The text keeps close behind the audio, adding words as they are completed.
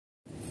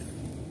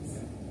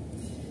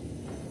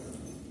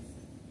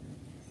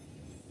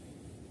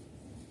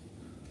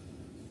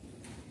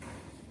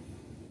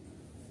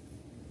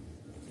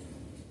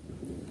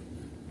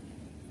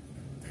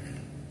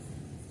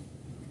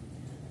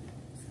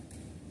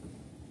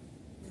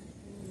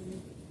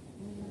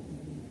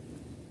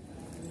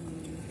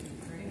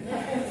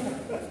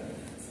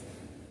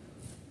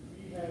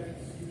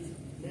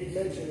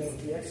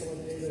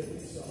excellent day that we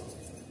saw.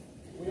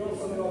 We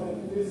also know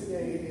that this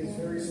day is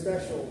very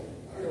special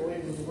to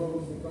Ladies of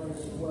Rose and Friends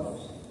as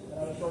well. And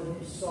I'm sure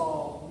you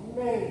saw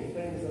many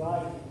things that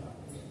I did not.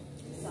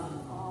 We saw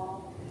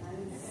all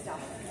kinds of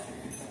stuff.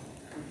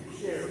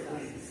 Share,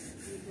 please.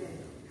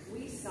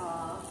 We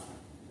saw,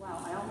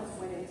 wow, I almost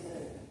went into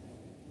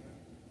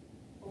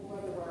over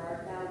where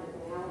Art Thou with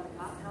the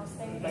cotton house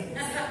thing.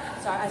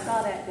 Sorry, I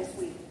saw that this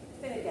week.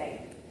 It's been a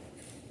day.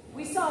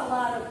 We saw a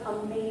lot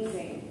of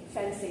amazing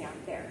fencing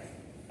out there.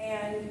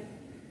 And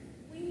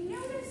we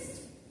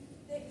noticed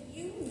that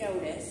you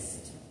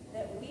noticed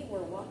that we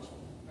were watching.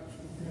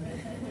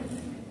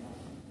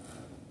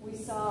 We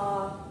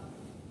saw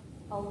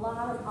a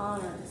lot of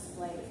honor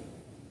displayed.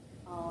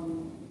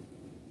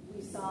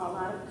 We saw a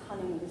lot of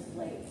cunning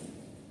displayed.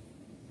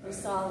 We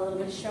saw a little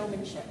bit of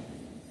showmanship.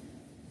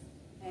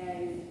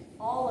 And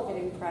all of it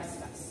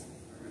impressed us.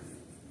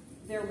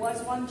 There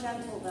was one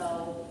gentle,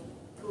 though,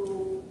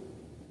 who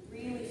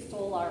really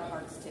stole our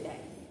hearts today.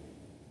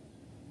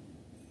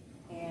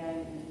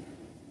 And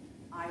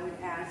I would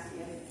ask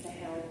if the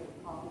herald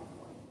would call him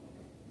forward.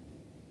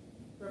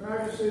 Their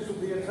Majesties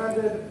will be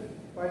attended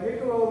by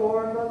Nicolo,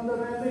 Lord London,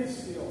 and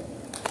Nicolo.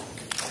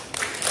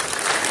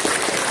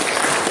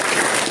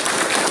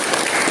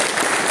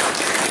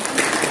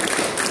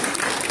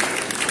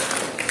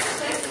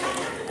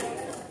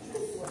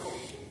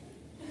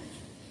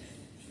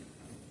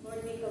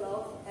 Lord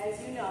Nicolo, as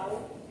you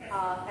know,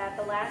 at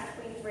the last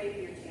Queen's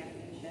Rapier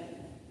Championship,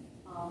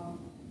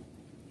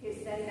 His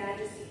then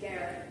Majesty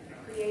Garrett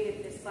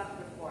created this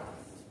buckler for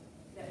us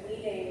that we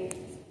named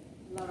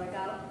El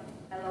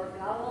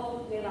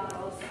Regalo de las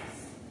Rosas.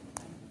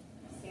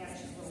 Stands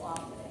just a little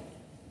off today.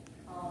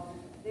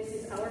 This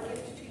is our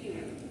gift to you.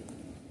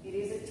 It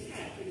is a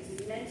tank. It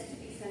is meant to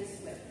be sent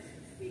swift.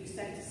 We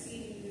expect to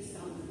see you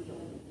some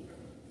field here.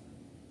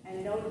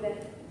 And know that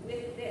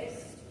with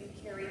this, you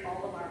carry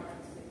all of our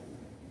hearts with you.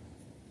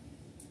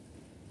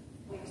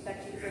 We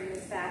expect you to bring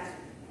this back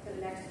to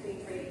the next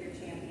Queen's Rapier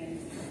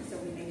champion, so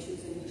we may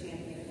choose a new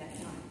champion at that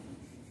time.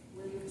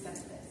 Will you accept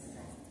this?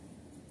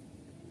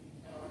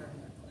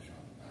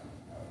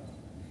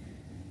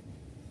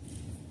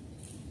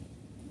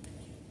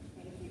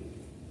 Thank you.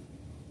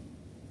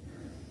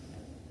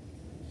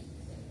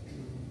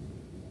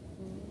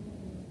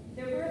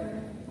 There were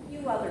a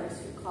few others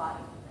who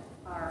caught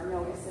our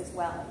notice as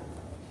well.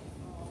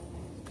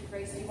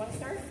 Grace, do you want to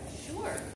start? Sure.